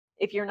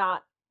if you're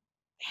not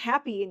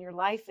happy in your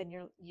life and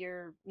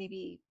you're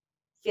maybe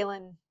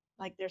feeling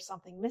like there's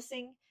something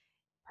missing,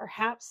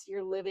 perhaps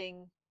you're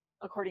living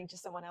according to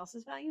someone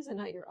else's values and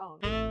not your own.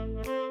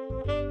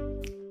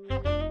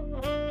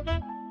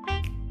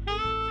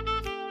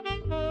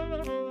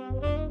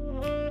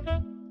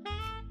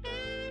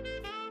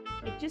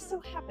 It just so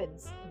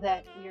happens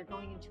that we are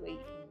going into a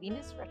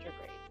Venus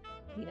retrograde.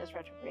 Venus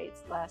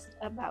retrogrades last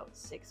about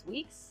 6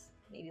 weeks,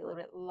 maybe a little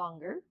bit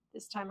longer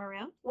this time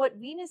around. What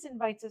Venus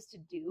invites us to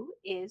do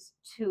is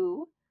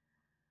to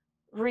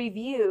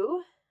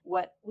review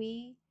what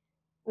we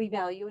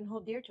value and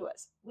hold dear to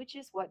us, which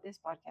is what this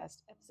podcast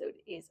episode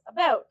is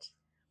about.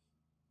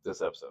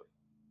 This episode.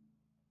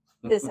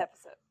 This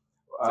episode.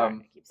 Sorry,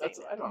 I keep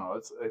saying I don't know.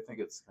 I think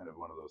it's kind of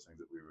one of those things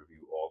that we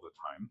review all the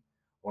time.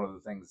 One of the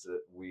things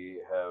that we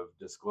have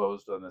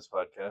disclosed on this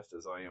podcast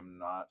is I am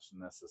not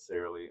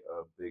necessarily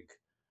a big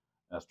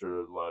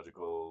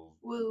astrological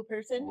woo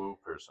person.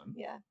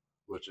 Yeah.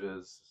 Which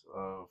is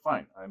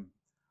fine.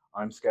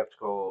 I'm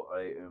skeptical.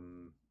 I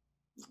am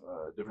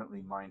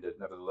differently minded.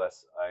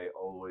 Nevertheless, I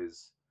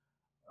always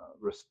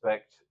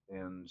respect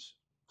and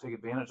take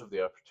advantage of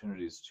the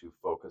opportunities to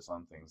focus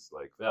on things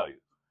like value.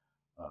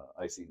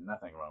 I see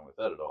nothing wrong with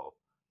that at all.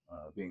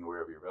 Being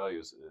aware of your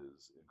values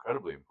is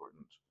incredibly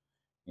important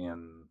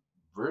in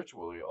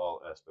virtually all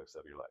aspects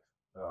of your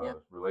life.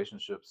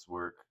 Relationships,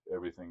 work,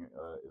 everything.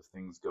 If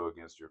things go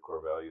against your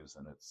core values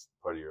and it's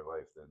part of your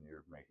life, then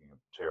you're making a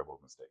terrible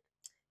mistake.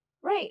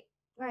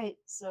 Right.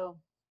 So,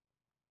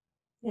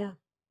 yeah.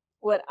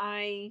 What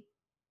I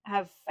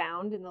have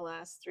found in the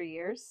last 3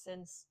 years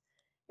since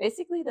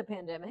basically the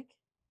pandemic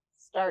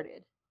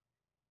started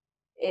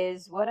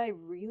is what I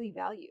really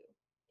value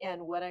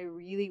and what I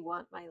really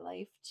want my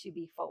life to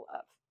be full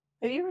of.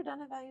 Have you ever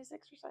done a values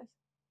exercise?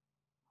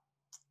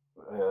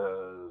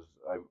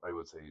 I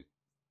would say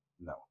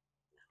no.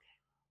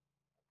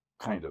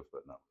 Okay. Kind of,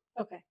 but no.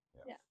 Okay.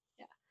 Yeah.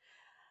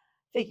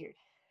 Figured.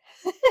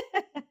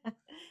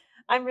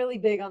 I'm really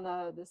big on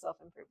the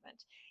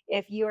self-improvement.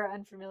 If you are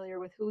unfamiliar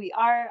with who we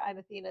are, I'm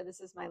Athena. This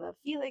is my love,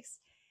 Felix.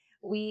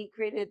 We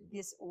created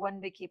this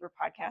One Big Caper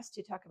podcast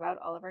to talk about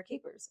all of our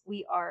capers.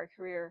 We are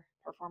career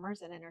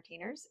performers and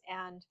entertainers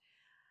and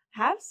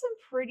have some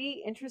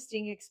pretty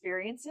interesting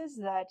experiences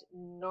that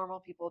normal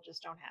people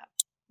just don't have.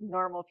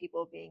 Normal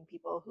people being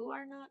people who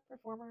are not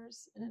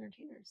performers and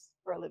entertainers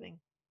for a living.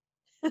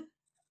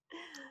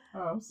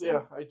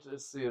 Yeah, I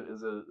just see it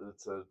as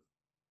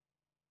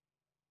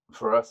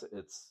for us,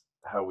 it's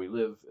how we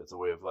live. It's a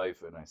way of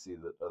life, and I see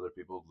that other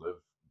people live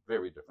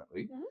very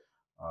differently.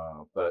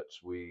 Mm-hmm. But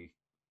we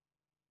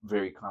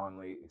very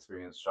commonly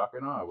experience shock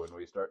and awe when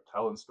we start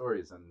telling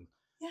stories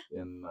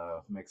in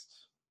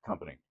mixed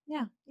company.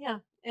 Yeah.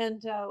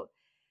 And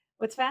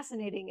what's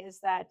fascinating is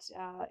that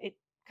it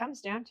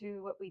comes down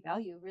to what we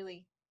value,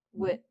 really,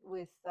 with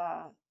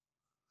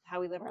how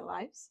we live our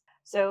lives.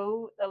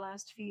 So the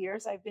last few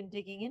years, I've been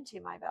digging into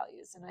my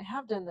values, and I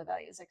have done the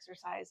values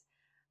exercise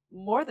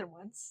more than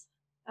once,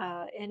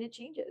 and it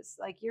changes.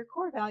 Like your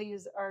core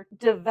values are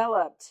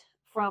developed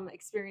from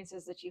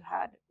experiences that you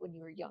had when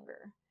you were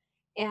younger,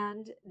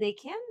 and they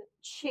can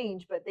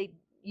change, but they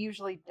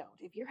usually don't.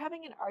 If you're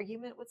having an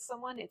argument with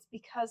someone, it's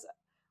because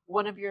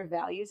one of your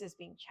values is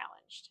being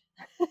challenged.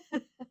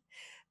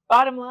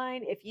 Bottom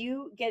line, if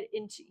you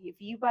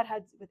butt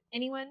heads with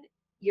anyone,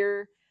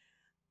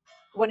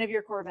 one of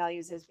your core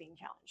values is being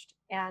challenged.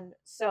 And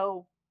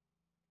so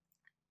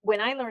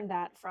when I learned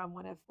that from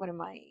one of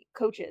my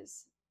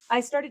coaches,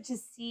 I started to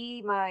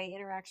see my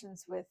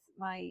interactions with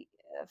my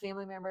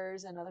family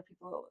members and other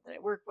people that I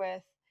work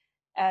with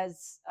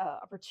as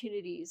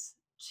opportunities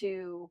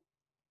to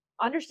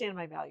understand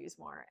my values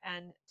more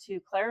and to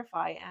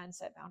clarify and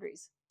set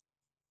boundaries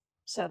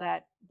so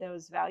that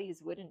those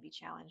values wouldn't be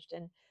challenged.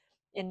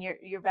 And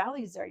your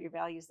values are your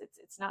values.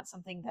 It's not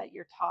something that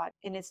you're taught,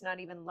 and it's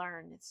not even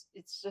learned.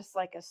 It's just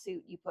like a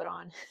suit you put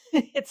on.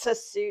 It's a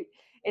suit.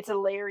 It's a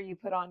layer you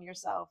put on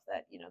yourself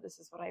that, this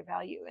is what I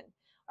value. In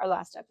our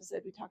last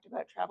episode, we talked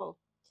about travel,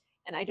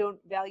 and I don't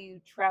value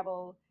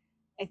travel,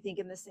 I think,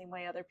 in the same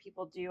way other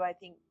people do. I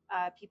think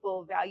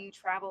people value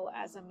travel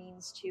as a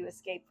means to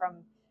escape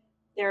from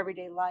their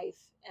everyday life,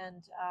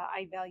 and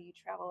I value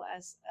travel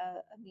as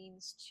a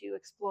means to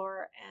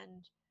explore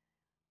and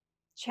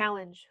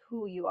challenge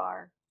who you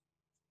are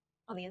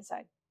on the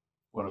inside.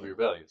 One of your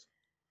values?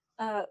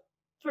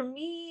 For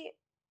me,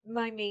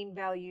 my main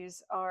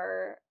values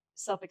are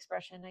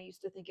self-expression. I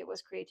used to think it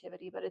was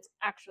creativity, but it's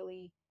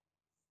actually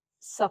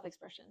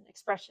self-expression,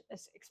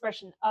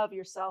 expression of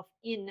yourself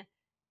in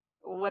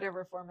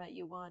whatever format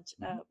you want.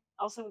 Mm-hmm.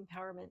 Also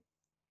empowerment.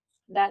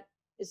 That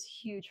is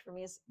huge for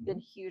me. It's been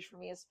huge for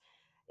me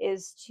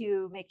is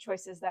to make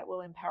choices that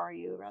will empower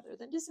you rather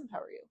than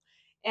disempower you,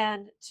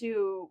 and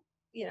to,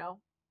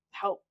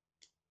 help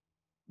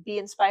be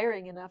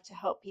inspiring enough to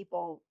help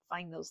people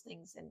find those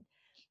things. And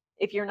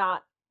if you're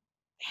not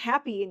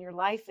happy in your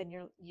life and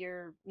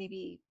you're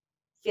maybe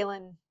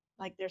feeling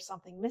like there's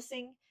something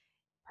missing,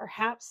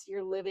 perhaps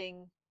you're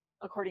living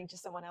according to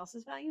someone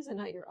else's values and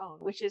not your own,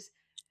 which is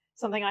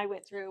something I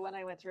went through when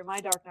I went through my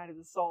dark night of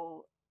the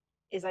soul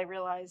is I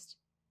realized,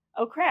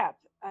 oh crap,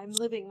 I'm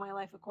living my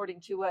life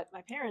according to what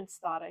my parents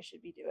thought I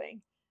should be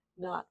doing,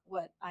 not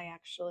what I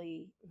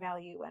actually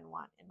value and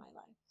want in my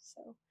life.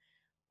 So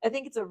I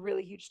think it's a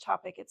really huge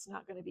topic. It's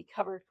not going to be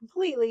covered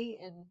completely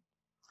in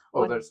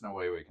Oh, one there's no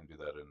way we can do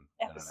that in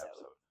an episode.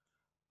 episode.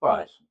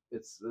 But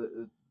it's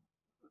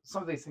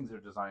some of these things are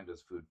designed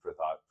as food for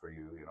thought for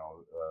you,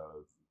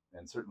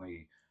 and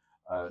certainly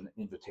an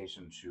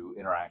invitation to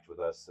interact with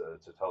us,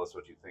 to tell us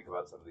what you think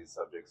about some of these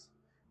subjects.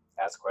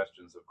 Ask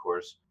questions, of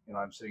course.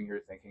 I'm sitting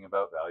here thinking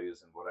about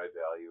values and what I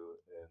value,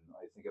 and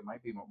I think it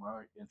might be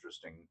more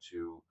interesting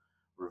to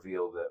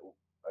reveal that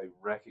I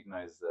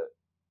recognize that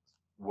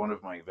one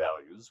of my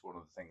values, one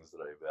of the things that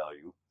I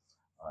value,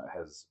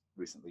 has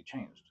recently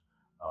changed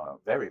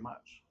very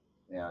much,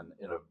 and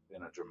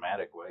in a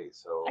dramatic way.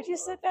 So I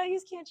just said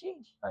values can't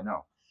change. I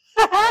know.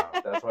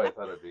 That's why I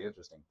thought it'd be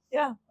interesting.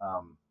 Yeah.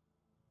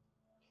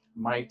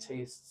 My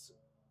tastes,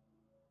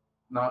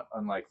 not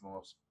unlike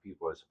most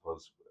people, I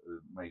suppose,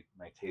 my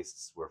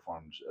tastes were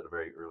formed at a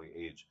very early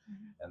age,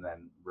 and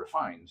then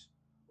refined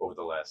over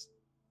the last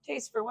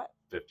taste for what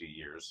 50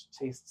 years.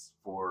 Tastes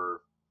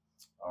for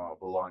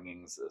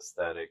belongings,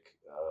 aesthetic.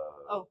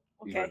 Oh,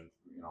 okay. Even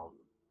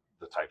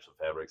the types of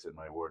fabrics in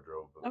my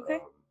wardrobe. Okay.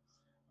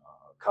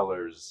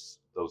 Colors,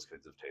 those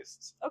kinds of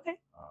tastes. Okay.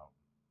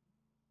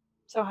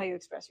 So how you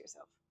express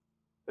yourself?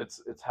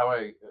 It's how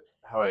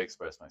I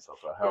express myself,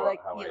 how I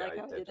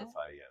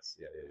identify. Yes,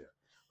 yeah.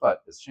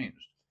 But it's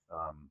changed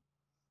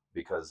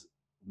because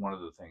one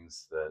of the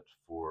things that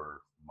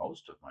for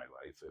most of my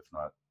life, if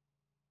not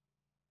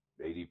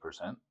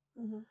 80%,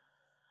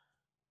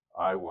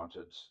 I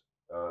wanted.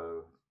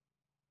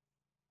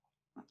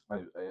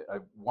 I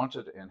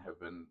wanted and have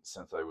been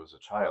since I was a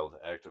child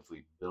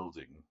actively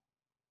building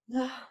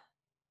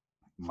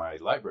my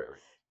library.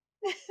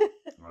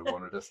 I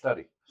wanted to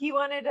study. He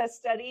wanted to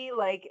study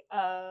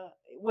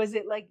was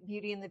it like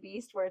Beauty and the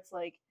Beast, where it's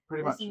like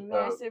pretty this much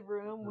massive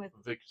room with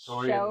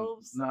Victorian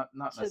shelves? Not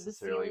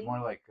necessarily.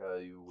 More like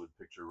you would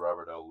picture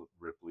Robert L.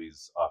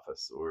 Ripley's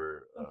office,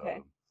 or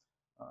okay.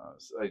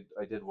 So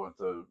I did want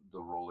the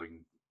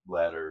rolling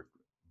ladder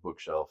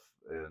bookshelf,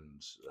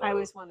 and I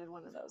always wanted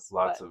one of those.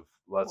 Lots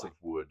of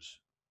wood,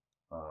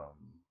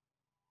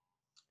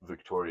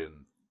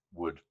 Victorian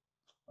wood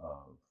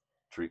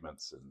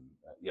treatments, and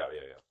yeah.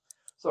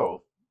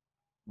 So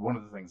one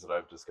of the things that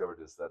I've discovered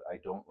is that I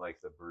don't like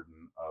the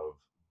burden of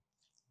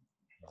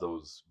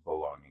those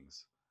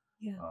belongings.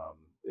 Yeah.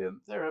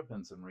 And there have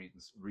been some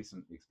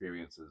recent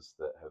experiences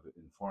that have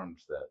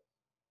informed that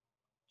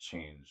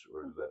change,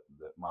 or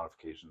that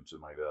modification to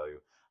my value.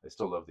 I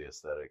still love the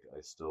aesthetic.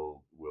 I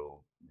still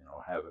will,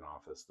 have an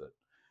office that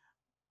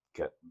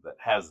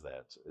has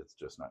that. It's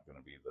just not going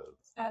to be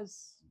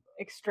as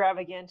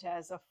extravagant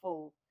as a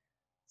full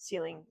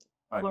ceiling,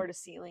 floor to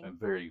ceiling. I'm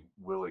very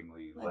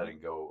willingly letting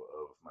go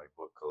of my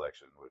book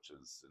collection, which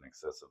is in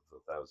excess of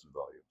 1,000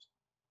 volumes.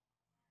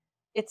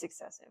 It's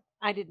excessive.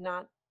 I did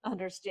not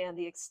understand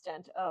the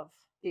extent of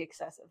the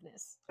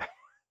excessiveness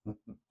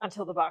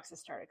until the boxes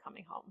started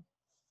coming home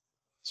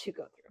to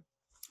go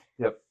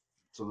through. Yep.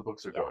 So the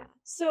books are going.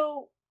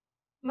 So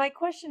my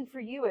question for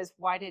you is,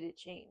 why did it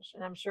change?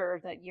 And I'm sure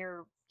that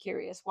you're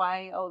curious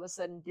why all of a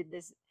sudden did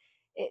this.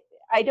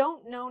 I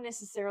don't know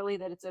necessarily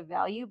that it's a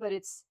value, but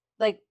it's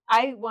like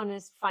I want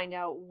to find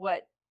out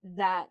what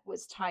that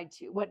was tied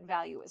to, what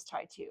value was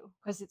tied to,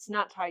 because it's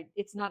not tied.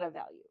 It's not a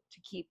value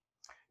to keep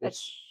a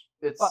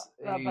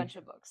bunch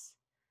of books.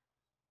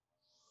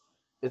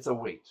 It's a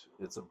weight.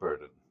 It's a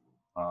burden,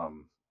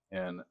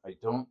 and I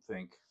don't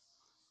think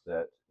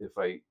that if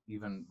I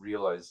even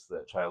realized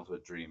that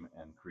childhood dream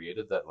and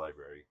created that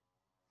library,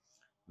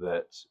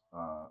 that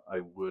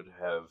I would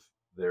have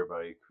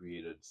thereby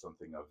created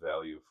something of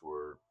value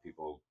for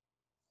people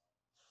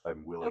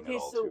I'm willing at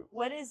all to. Okay, so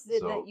what is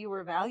it that you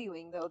were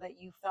valuing, though, that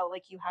you felt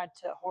like you had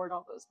to hoard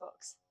all those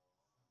books?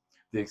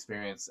 The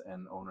experience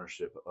and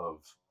ownership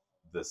of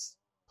this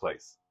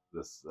place,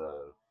 this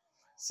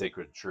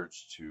sacred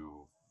church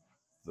to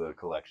the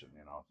collection,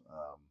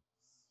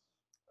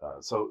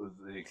 so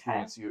the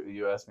experience,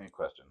 you asked me a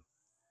question,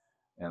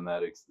 and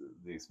that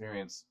the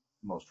experience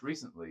most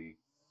recently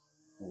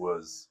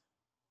was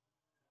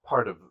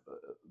part of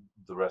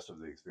the rest of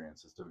the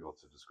experience. Is difficult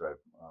to describe.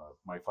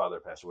 My father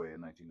passed away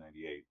in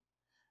 1998,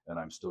 and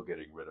I'm still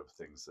getting rid of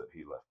things that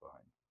he left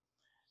behind.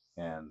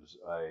 And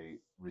I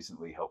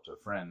recently helped a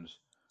friend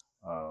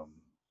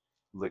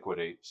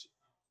liquidate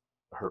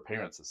her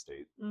parents'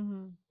 estate,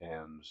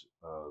 and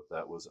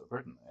that was a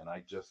burden. And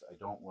I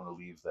don't want to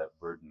leave that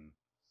burden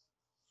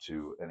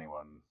to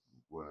anyone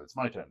when it's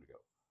my time to go.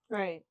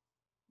 Right.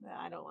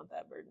 I don't want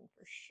that burden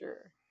for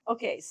sure.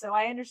 Okay, so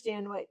I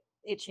understand what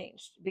it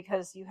changed,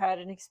 because you had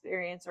an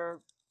experience or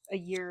a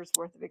year's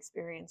worth of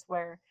experience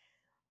where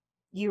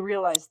you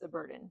realized the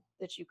burden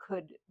that you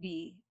could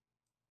be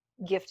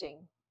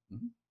gifting.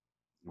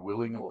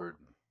 Willing a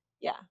burden.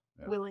 Yeah,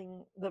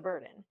 willing the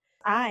burden.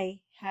 I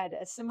had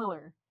a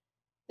similar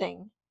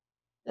thing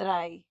that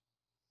I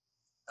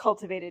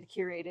cultivated,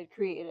 curated,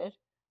 created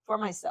for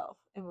myself.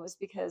 And it was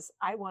because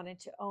I wanted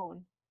to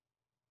own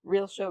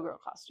real showgirl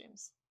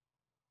costumes,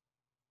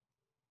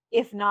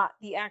 if not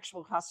the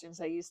actual costumes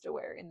I used to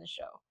wear in the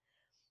show.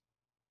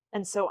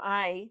 And so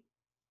I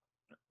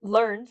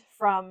learned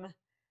from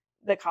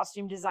the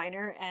costume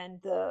designer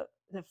and the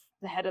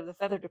head of the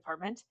feather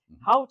department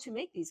how to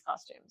make these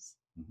costumes.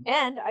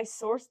 And I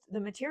sourced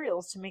the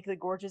materials to make the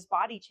gorgeous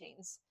body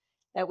chains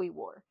that we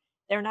wore.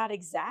 They're not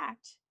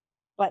exact,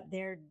 but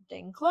they're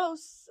dang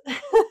close.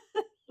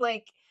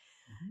 Like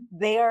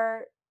they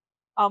are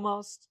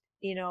almost,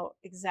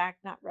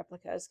 exact, not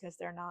replicas, because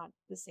they're not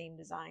the same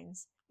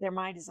designs. They're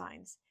my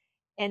designs.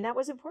 And that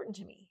was important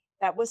to me.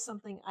 That was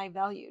something I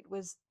valued,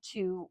 was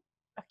to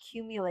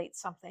accumulate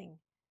something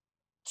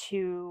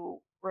to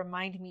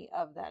remind me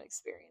of that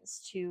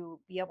experience, to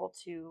be able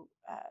to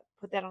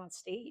put that on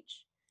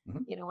stage,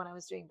 when I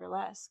was doing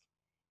burlesque.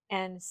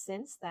 And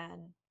since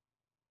then,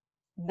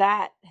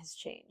 that has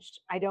changed.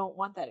 I don't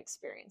want that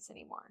experience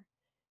anymore.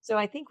 So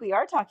I think we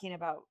are talking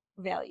about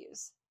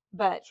values,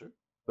 but Sure.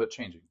 But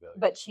changing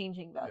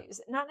values.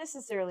 Yeah. Not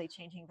necessarily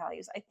changing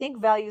values. I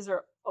think values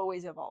are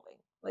always evolving,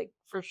 like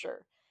for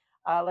sure.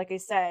 Like I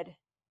said,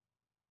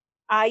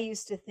 I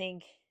used to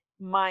think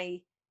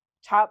my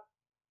top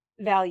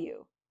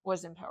value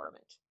was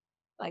empowerment.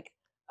 Like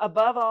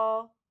above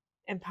all,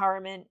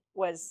 empowerment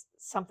was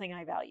something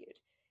I valued.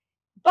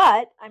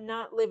 But I'm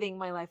not living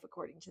my life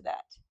according to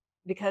that,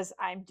 because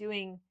I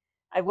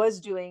was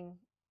doing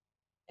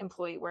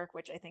employee work,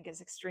 which I think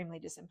is extremely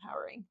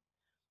disempowering,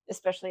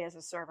 especially as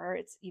a server.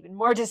 It's even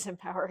more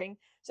disempowering.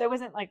 So I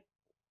wasn't like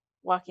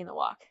walking the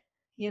walk,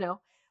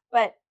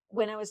 but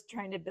when I was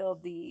trying to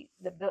build the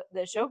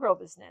showgirl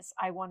business,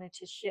 I wanted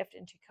to shift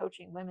into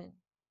coaching women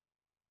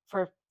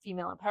for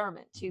female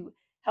empowerment, to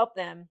help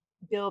them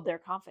build their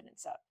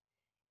confidence up.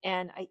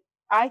 And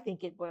I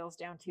think it boils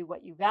down to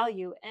what you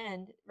value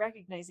and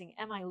recognizing,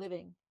 am I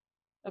living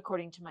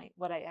according to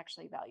what I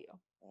actually value?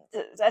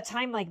 A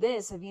time like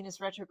this, a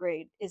Venus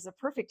retrograde, is a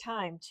perfect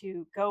time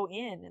to go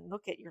in and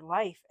look at your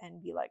life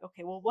and be like,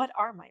 okay, well, what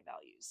are my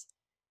values?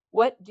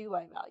 What do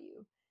I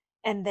value?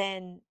 And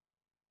then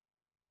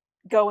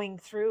going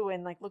through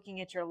and like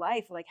looking at your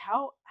life, like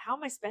how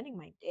am I spending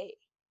my day?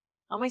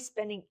 How am I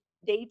spending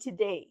day to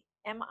day?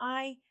 Am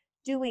I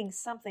doing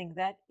something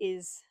that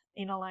is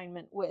in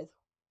alignment with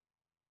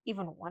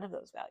even one of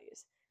those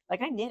values?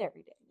 Like I knit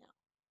every day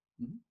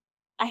now.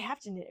 I have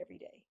to knit every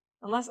day,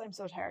 unless I'm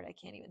so tired I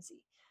can't even see.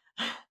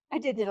 I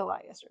did knit a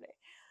lot yesterday,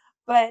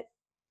 but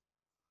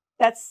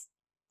that's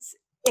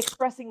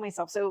expressing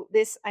myself. So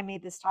I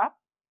made this top.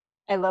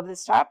 I love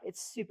this top.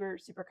 It's super,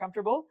 super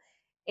comfortable,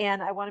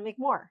 and I want to make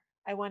more.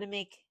 I want to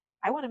make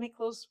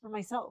clothes for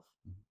myself,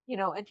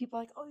 and people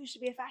are like, oh, you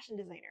should be a fashion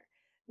designer.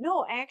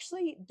 No, I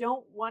actually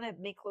don't want to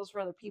make clothes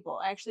for other people.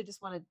 I actually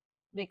just want to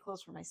make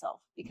clothes for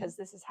myself, because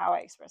this is how I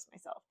express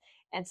myself.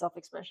 And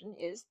self-expression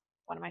is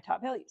one of my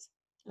top values.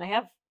 And I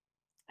have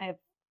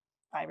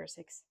 5 or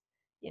 6,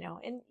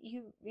 and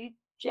you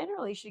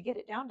generally should get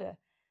it down to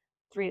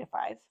 3 to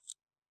 5,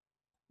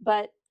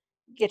 but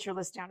get your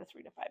list down to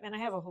 3 to 5. And I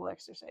have a whole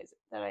exercise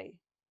that I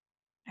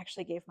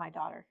actually gave my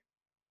daughter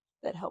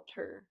that helped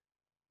her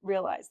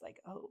realize,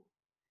 like, oh,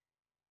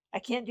 I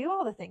can't do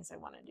all the things I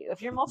want to do.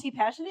 If you're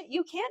multi-passionate,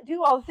 you can't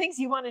do all the things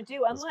you want to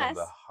do unless. That's been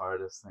the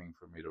hardest thing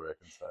for me to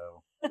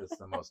reconcile. It's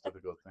the most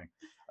difficult thing.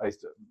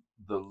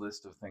 The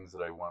list of things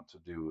that I want to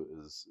do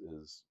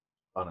is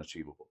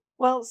unachievable.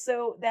 Well,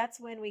 so that's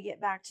when we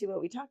get back to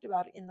what we talked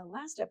about in the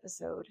last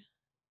episode,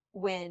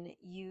 when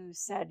you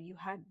said you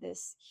had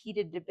this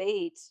heated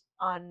debate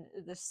on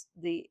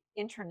the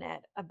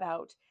internet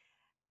about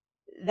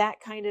that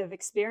kind of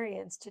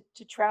experience.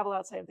 To travel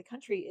outside of the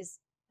country is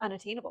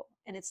unattainable,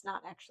 and it's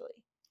not actually.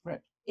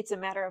 Right. It's a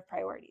matter of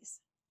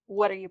priorities.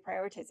 What are you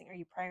prioritizing? Are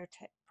you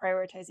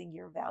prioritizing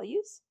your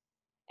values?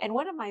 And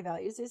one of my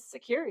values is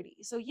security.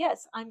 So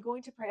yes, I'm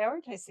going to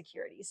prioritize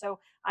security. So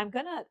I'm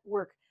going to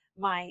work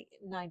my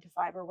 9 to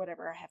 5 or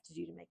whatever I have to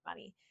do to make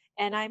money.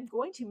 And I'm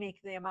going to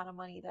make the amount of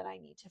money that I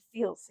need to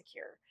feel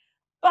secure.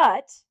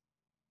 But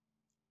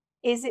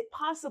is it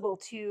possible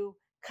to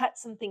cut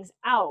some things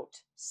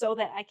out so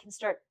that I can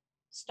start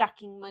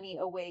stocking money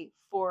away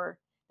for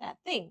that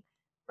thing?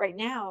 Right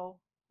now,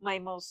 my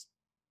most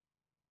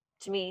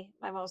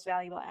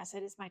valuable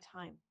asset is my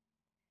time.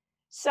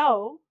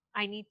 So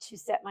I need to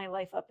set my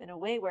life up in a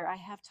way where I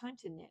have time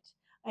to knit.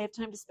 I have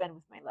time to spend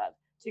with my love,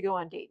 to go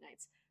on date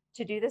nights,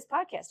 to do this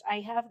podcast.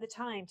 I have the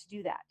time to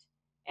do that.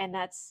 And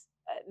that's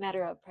a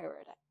matter of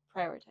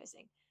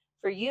prioritizing.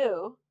 For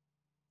you,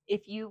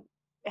 if you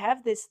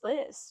have this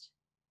list,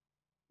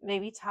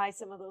 maybe tie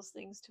some of those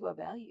things to a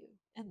value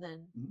and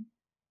then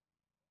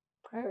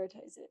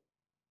prioritize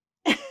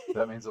it.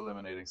 That means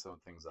eliminating some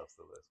things off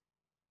the list.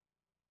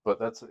 But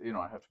that's,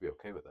 I have to be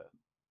okay with that.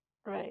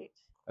 Right.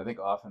 I think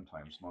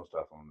most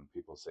often when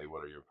people say,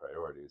 what are your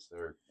priorities,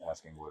 they're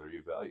asking, what are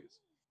your values?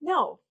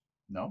 No.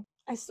 No?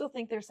 I still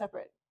think they're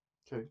separate.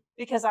 Okay.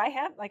 Because I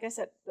have, like I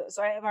said,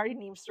 so I have already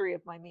named 3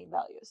 of my main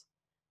values.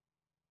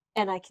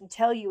 And I can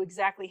tell you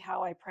exactly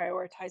how I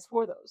prioritize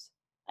for those.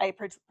 I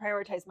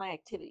prioritize my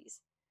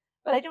activities.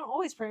 but I don't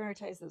always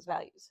prioritize those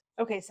values.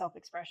 Okay,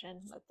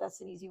 self-expression.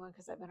 That's an easy one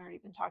because I've already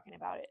been talking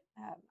about it.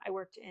 I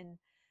worked in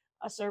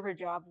a server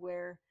job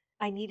where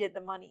I needed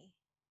the money.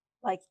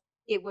 Like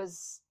it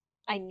was,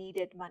 I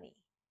needed money.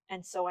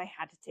 And so I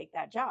had to take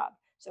that job.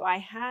 So I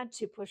had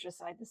to push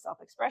aside the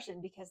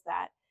self-expression because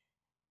that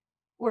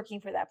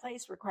working for that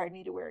place required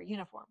me to wear a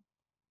uniform.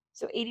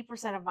 So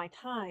 80% of my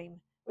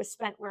time was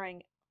spent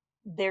wearing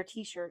their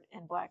t-shirt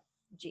and black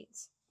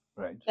jeans.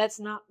 Right. That's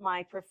not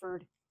my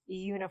preferred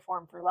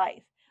uniform for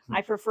life.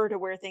 I prefer to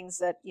wear things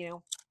that,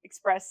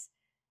 express,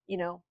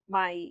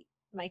 my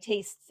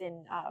tastes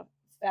in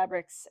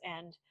fabrics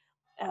and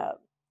uh,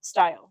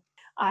 style.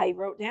 I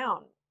wrote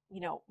down,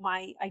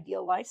 my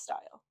ideal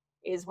lifestyle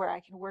is where I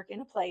can work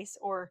in a place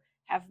or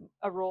have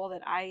a role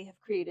that I have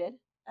created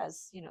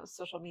as,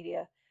 social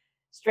media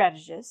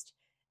strategist,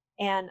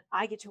 and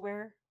I get to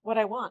wear what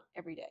I want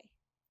every day.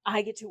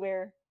 I get to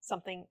wear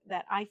something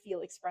that I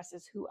feel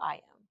expresses who I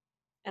am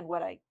and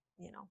what I,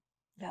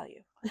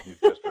 value.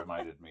 You've just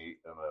reminded me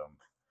of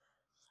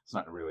it's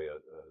not really a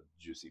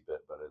juicy bit,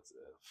 but it's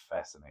a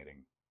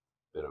fascinating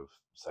bit of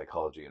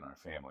psychology in our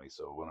family.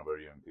 So one of our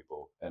young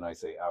people, and I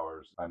say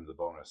ours, I'm the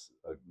bonus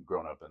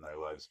grown up in their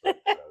lives, but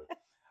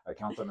I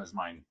count them as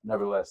mine.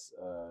 Nevertheless,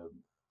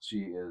 she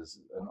is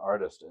an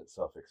artist at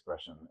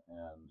self-expression,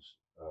 and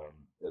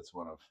it's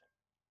one of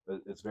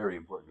it's very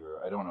important to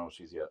her. I don't know if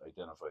she's yet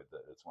identified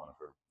that it's one of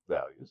her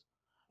values,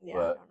 Yeah, I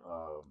but don't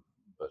know.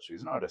 but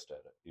she's an artist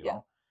at it, Yeah.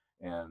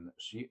 and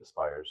she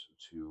aspires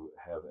to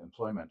have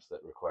employment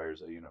that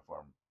requires a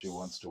uniform. She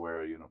wants to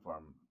wear a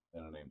uniform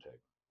and a name tag.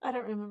 I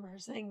don't remember her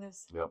saying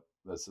this. Yep,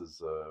 this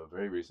is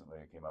very recently.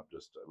 It came up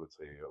just, I would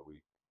say, a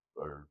week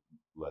or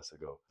less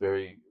ago.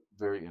 Very,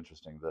 very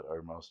interesting that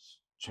our most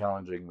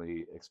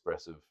challengingly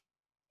expressive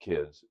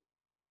kids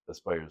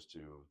aspires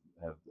to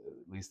have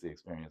at least the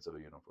experience of a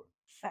uniform.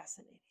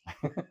 Fascinating.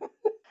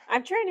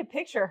 I'm trying to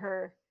picture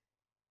her.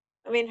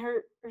 I mean,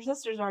 her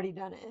sister's already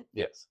done it.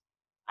 Yes.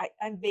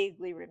 I'm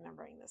vaguely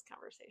remembering this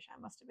conversation. I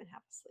must have been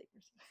half asleep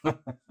or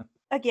something.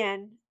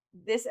 Again,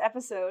 this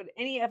episode,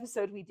 any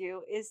episode we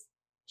do, is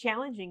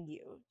challenging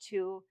you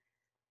to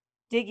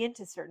dig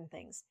into certain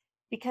things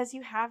because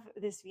you have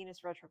this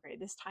Venus retrograde,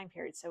 this time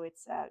period. So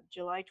it's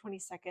July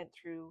 22nd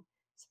through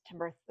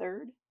September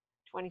 3rd,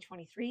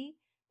 2023.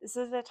 This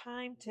is a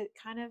time to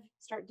kind of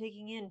start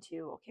digging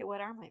into, okay,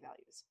 what are my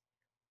values?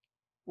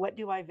 What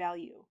do I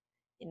value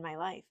in my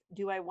life?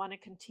 Do I want to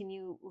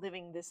continue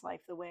living this life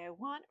the way I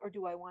want, or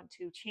do I want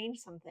to change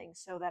some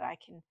things so that I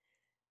can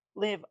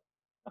live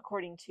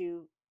according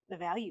to the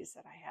values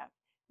that I have?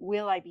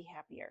 Will I be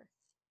happier?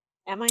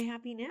 Am I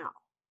happy now?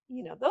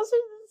 Those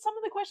are some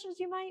of the questions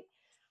you might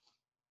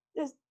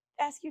just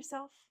ask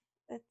yourself.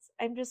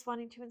 I'm just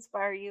wanting to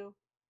inspire you.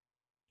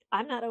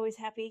 I'm not always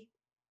happy.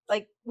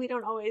 Like, we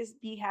don't always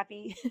be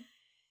happy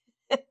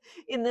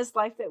in this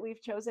life that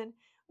we've chosen.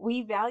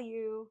 We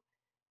value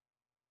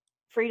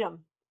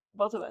freedom,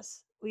 both of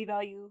us. We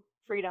value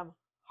freedom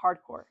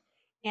hardcore.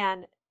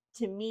 And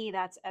to me,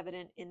 that's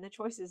evident in the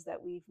choices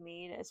that we've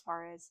made as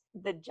far as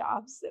the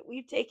jobs that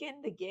we've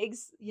taken, the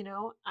gigs.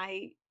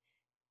 I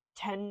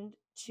tend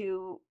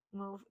to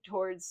move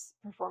towards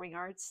performing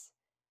arts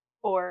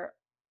or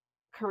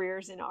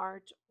careers in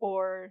art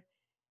or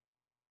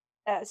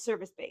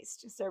service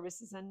based.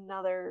 Service is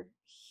another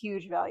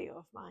huge value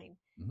of mine.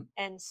 Mm-hmm.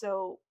 And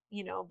so,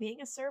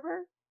 being a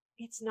server,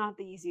 it's not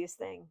the easiest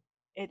thing.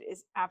 It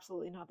is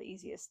absolutely not the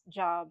easiest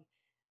job.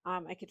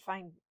 I could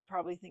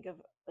probably think of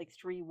like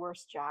 3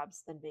 worse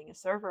jobs than being a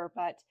server,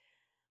 but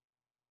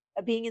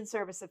being in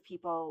service of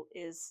people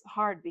is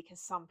hard because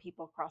some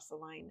people cross the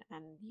line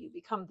and you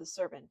become the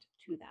servant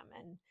to them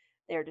and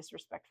they're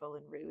disrespectful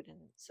and rude. And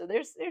so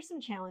there's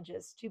some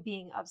challenges to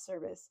being of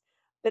service.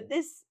 But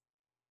this,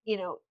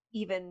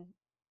 even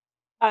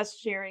us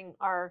sharing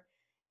our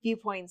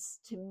viewpoints,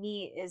 to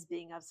me, is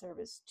being of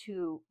service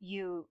to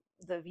you,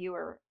 the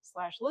viewer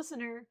slash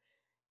listener,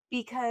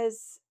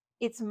 because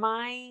it's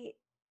my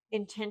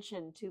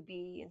intention to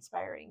be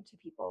inspiring to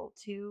people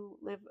to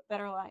live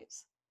better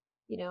lives.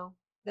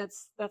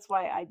 That's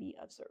why I be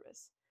of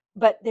service.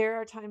 But there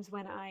are times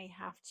when I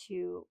have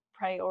to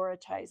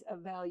prioritize a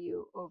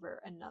value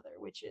over another,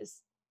 which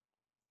is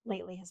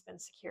lately has been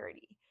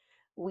security.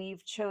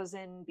 We've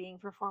chosen being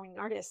performing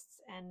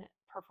artists, and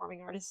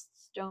performing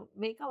artists don't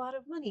make a lot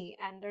of money,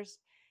 and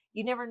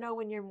you never know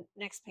when your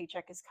next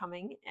paycheck is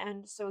coming,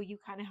 and so you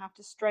kind of have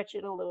to stretch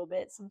it a little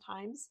bit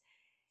sometimes.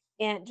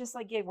 And just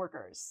like gig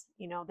workers,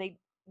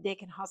 they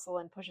can hustle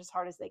and push as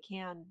hard as they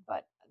can,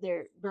 but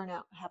their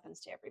burnout happens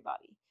to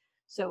everybody.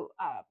 So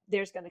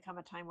there's going to come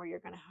a time where you're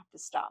going to have to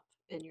stop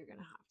and you're going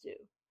to have to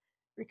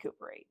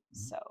recuperate.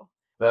 Mm-hmm. So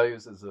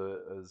values is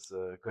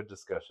a good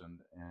discussion,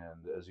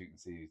 and as you can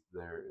see,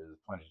 there is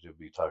plenty to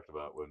be talked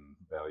about when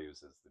values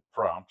is the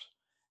prompt,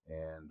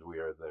 and we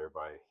are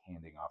thereby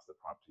handing off the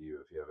prompt to you.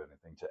 If you have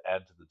anything to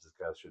add to the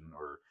discussion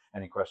or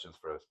any questions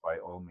for us, by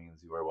all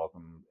means, you are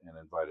welcome and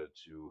invited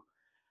to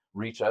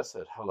reach us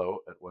at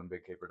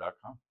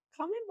hello@onebigcaper.com.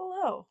 Comment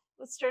below.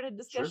 Let's start a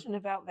discussion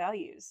about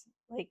values.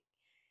 Like,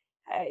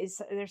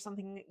 Is there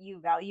something that you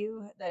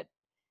value that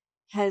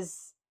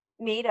has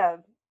made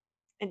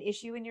an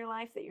issue in your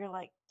life that you're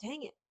like,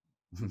 dang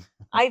it,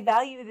 I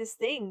value this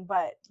thing,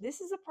 but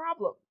this is a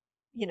problem,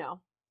 you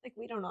know, like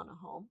we don't own a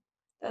home.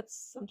 That's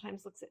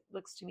sometimes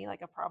looks to me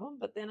like a problem.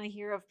 But then I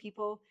hear of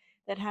people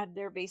that had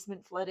their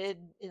basement flooded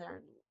in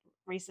our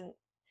recent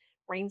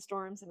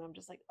rainstorms, and I'm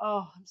just like,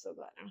 oh, I'm so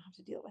glad I don't have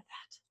to deal with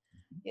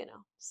that, you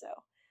know. So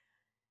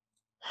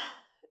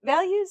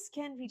values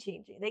can be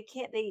changing. They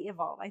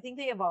evolve. I think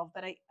they evolve,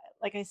 but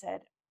like I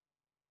said,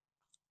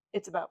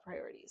 it's about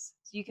priorities.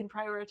 So you can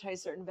prioritize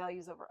certain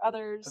values over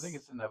others. I think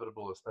it's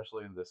inevitable,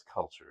 especially in this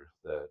culture,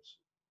 that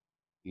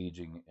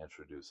aging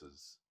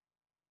introduces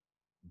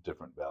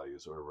different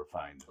values or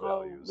refined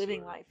values.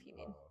 Living life, you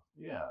mean?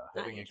 Yeah,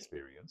 Not having aging.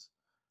 experience.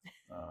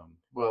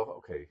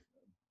 Well, okay,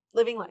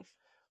 Living life.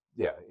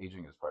 yeah,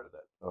 aging is part of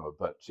that.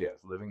 But yes,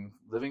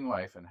 living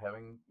life and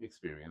having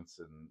experience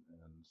and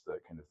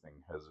that kind of thing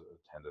has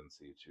a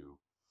tendency to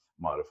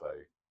modify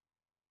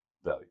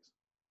values,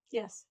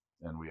 Yes.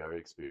 and we are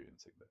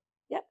experiencing that.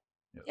 Yep.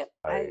 Yes, Yep.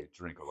 I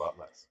drink a lot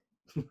less.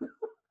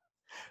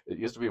 It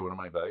used to be one of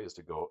my values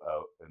to go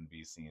out and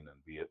be seen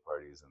and be at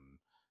parties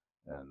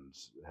and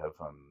have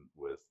fun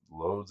with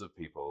loads of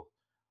people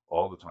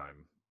all the time,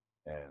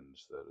 and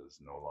that is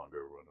no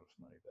longer one of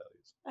my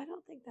values. I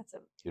don't think that's a.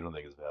 You don't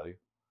think it's value?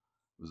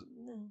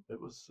 No. It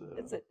was.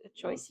 It's a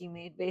choice you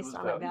made based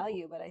on valuable. a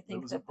value, but I It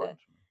think was that important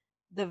to me.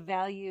 the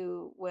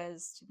value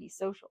was to be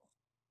social.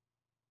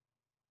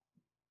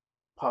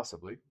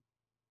 Possibly.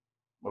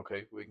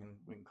 Okay, we can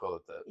call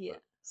it that. Yeah.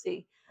 But,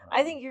 See,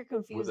 I think you're with a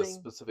confusing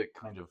specific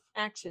kind of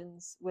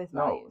actions with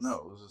no, values. no,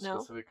 it was a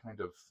specific kind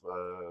of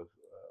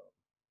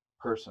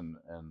person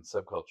and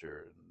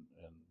subculture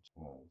and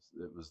well,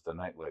 it was the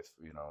nightlife.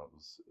 You know, it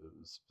was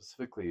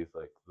specifically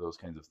like those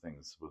kinds of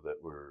things that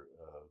were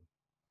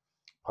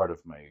part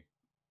of my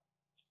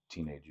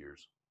teenage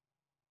years.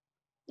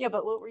 Yeah,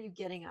 but what were you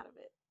getting out of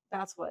it?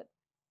 That's what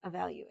a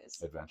value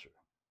is. Adventure.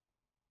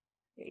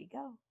 There you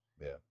go.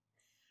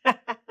 Yeah.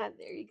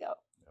 There you go.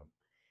 Yep.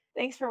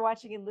 Thanks for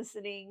watching and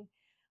listening.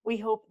 We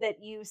hope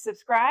that you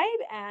subscribe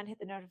and hit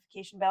the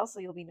notification bell so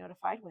you'll be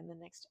notified when the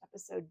next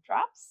episode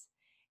drops.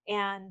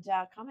 And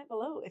comment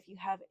below if you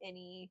have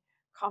any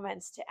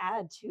comments to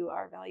add to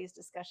our values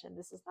discussion.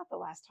 This is not the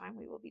last time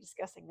we will be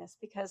discussing this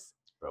because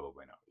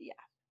Probably not. Yeah,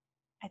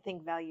 I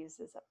think values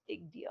is a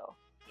big deal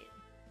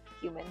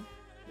in human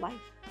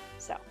life.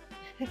 So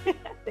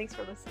thanks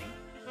for listening.